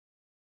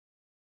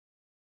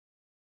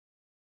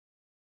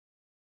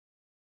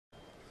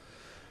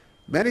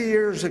Many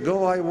years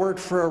ago, I worked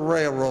for a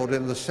railroad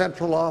in the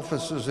central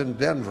offices in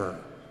Denver.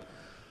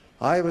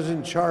 I was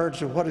in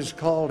charge of what is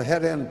called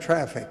head-end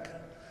traffic.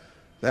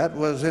 That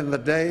was in the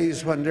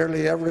days when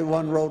nearly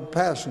everyone rode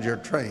passenger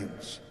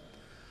trains.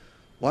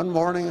 One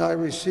morning, I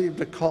received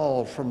a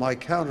call from my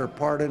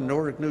counterpart in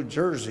Newark, New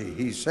Jersey.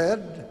 He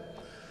said,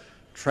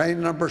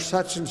 "Train number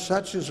such and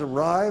such has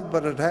arrived,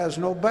 but it has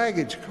no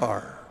baggage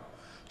car.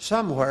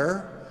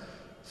 Somewhere,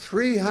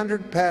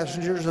 300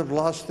 passengers have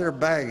lost their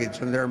baggage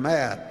and they're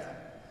mad."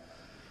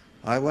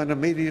 I went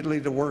immediately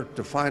to work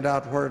to find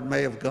out where it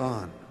may have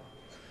gone.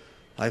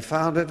 I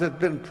found it had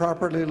been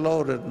properly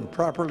loaded and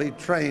properly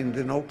trained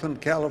in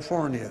Oakland,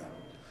 California.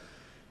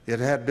 It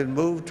had been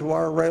moved to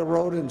our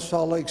railroad in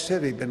Salt Lake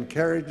City, been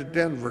carried to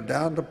Denver,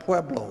 down to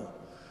Pueblo,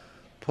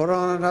 put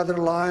on another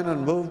line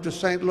and moved to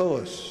St.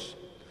 Louis.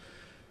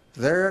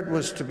 There it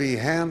was to be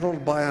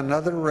handled by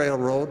another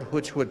railroad,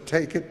 which would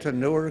take it to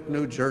Newark,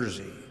 New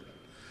Jersey.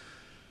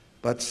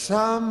 But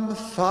some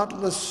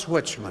thoughtless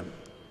switchman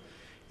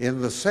in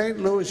the St.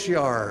 Louis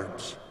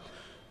yards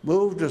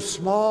moved a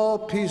small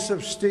piece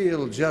of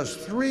steel just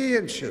 3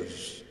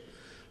 inches,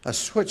 a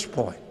switch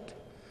point,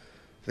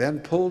 then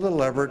pulled a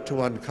lever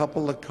to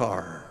uncouple the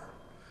car.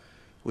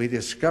 We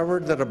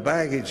discovered that a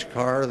baggage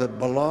car that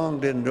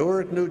belonged in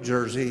Newark, New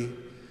Jersey,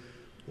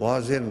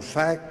 was in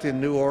fact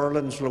in New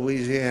Orleans,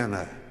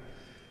 Louisiana,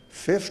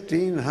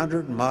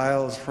 1,500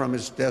 miles from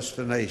its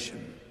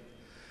destination.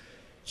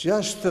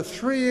 Just the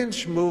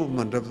 3-inch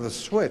movement of the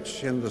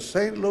switch in the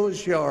St.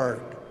 Louis yard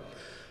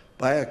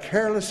by a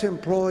careless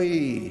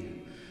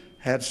employee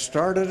had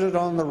started it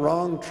on the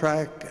wrong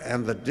track,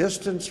 and the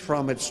distance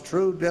from its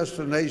true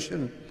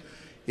destination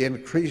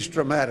increased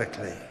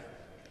dramatically.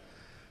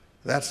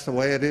 That's the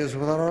way it is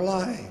with our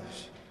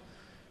lives.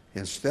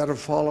 Instead of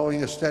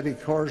following a steady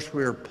course,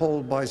 we are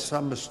pulled by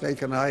some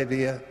mistaken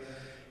idea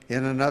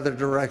in another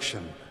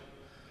direction.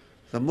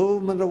 The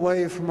movement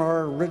away from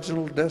our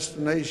original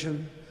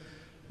destination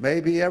may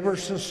be ever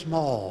so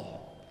small,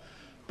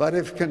 but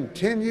if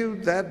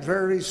continued, that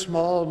very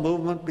small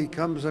movement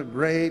becomes a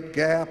great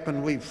gap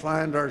and we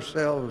find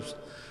ourselves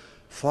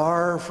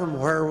far from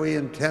where we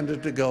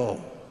intended to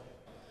go.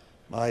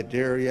 My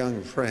dear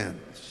young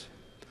friends,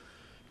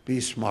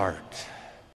 be smart.